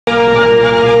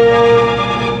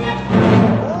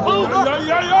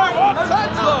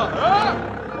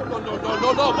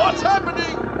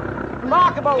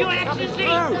boat. Your Excellency!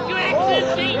 Your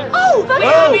Excellency! Oh, but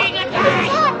We're being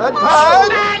attacked!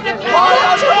 Attack!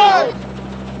 Fire attack!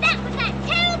 that was that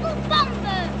terrible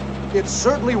bomber. It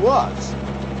certainly was.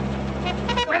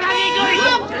 Where are they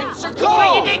going? It's a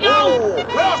Where did they go?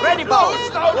 Ready, boat.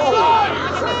 outside!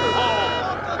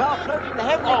 Now floating the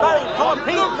heavenly valley full of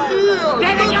peace.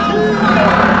 There they go!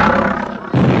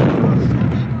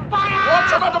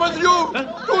 What's the matter with you?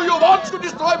 Do you want to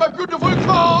destroy my beautiful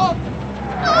car?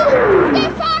 Oh,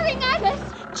 they're firing at us.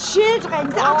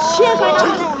 Children, our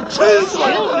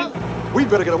children. We'd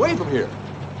better get away from here.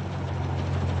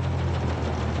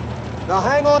 Now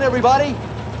hang on, everybody.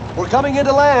 We're coming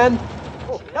into land.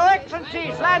 Your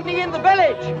Excellencies, landing in the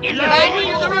village. In the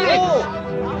village!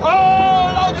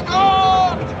 Oh, on the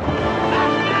ground!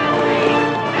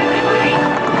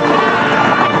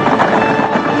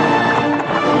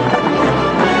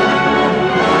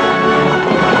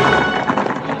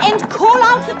 And call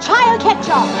out the child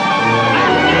catcher.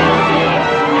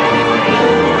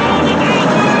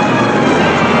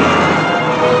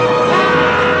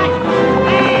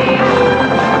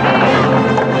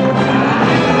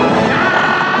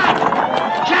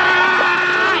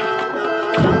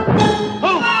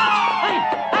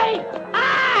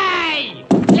 Hey!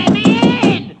 Let me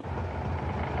in!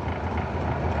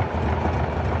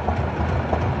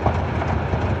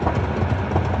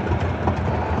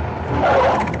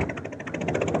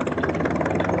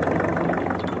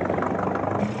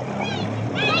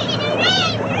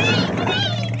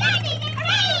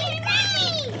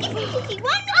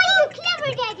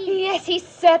 Yes, he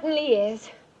certainly is.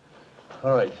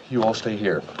 All right, you all stay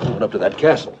here. Run up to that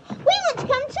castle. We want to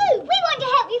come too. We want to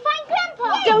help you find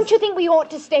Grandpa. Don't you think we ought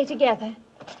to stay together?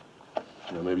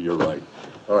 Yeah, maybe you're right.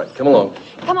 All right, come along.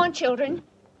 Come on, children.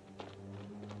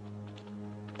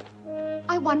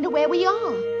 I wonder where we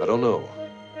are. I don't know.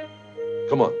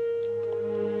 Come on.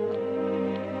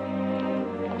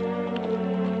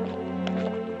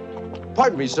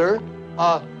 Pardon me, sir.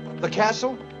 The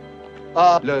castle?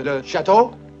 Le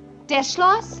chateau? Der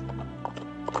Schloss?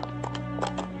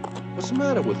 What's the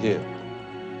matter with him?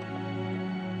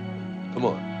 Come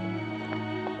on.